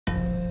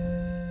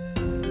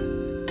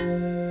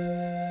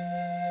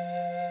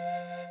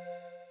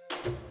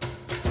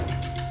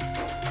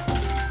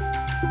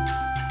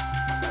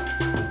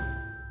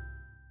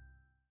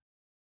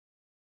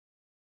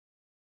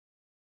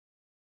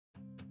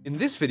In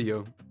this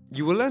video,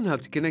 you will learn how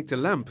to connect a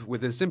lamp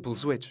with a simple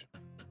switch.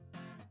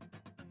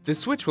 The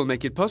switch will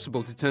make it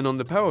possible to turn on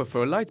the power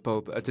for a light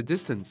bulb at a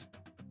distance.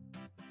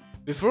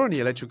 Before any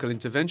electrical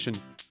intervention,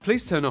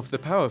 please turn off the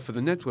power for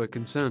the network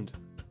concerned.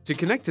 To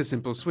connect a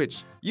simple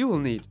switch, you will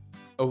need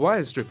a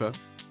wire stripper,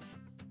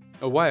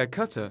 a wire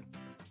cutter,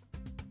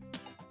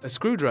 a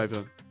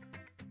screwdriver,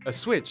 a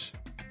switch,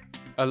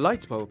 a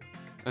light bulb,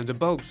 and a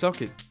bulb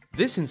socket.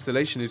 This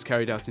installation is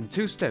carried out in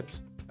 2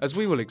 steps, as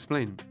we will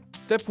explain.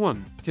 Step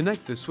 1.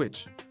 Connect the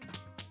switch.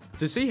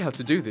 To see how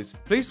to do this,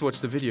 please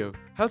watch the video,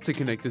 How to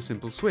Connect a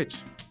Simple Switch.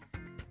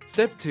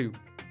 Step 2.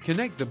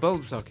 Connect the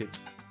bulb socket.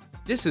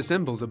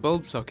 Disassemble the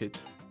bulb socket.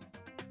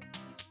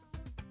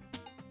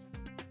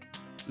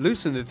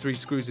 Loosen the 3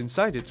 screws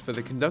inside it for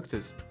the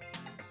conductors.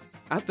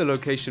 At the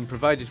location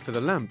provided for the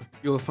lamp,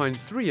 you will find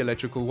 3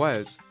 electrical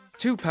wires,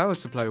 2 power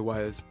supply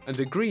wires, and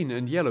a green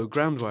and yellow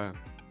ground wire.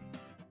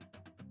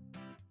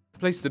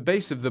 Place the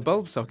base of the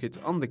bulb socket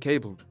on the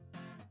cable.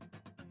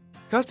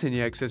 Cut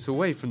any excess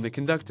away from the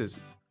conductors.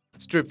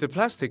 Strip the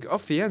plastic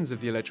off the ends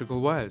of the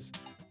electrical wires.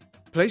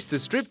 Place the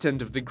stripped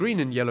end of the green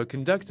and yellow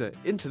conductor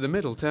into the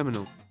middle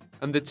terminal,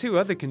 and the 2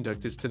 other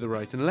conductors to the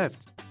right and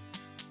left.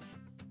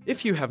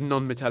 If you have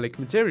non-metallic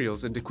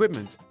materials and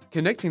equipment,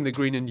 connecting the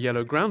green and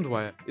yellow ground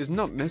wire is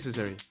not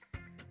necessary.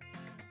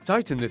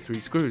 Tighten the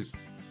 3 screws.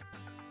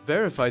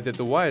 Verify that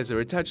the wires are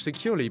attached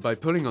securely by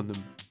pulling on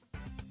them.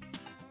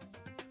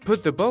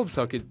 Put the bulb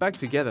socket back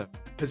together,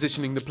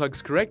 positioning the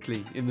plugs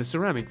correctly in the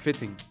ceramic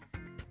fitting.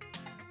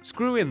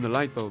 Screw in the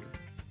light bulb.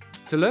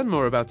 To learn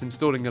more about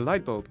installing a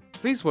light bulb,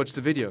 please watch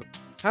the video,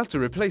 How to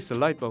Replace a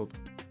Light Bulb.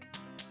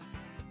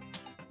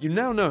 You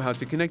now know how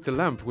to connect a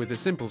lamp with a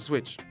simple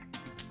switch.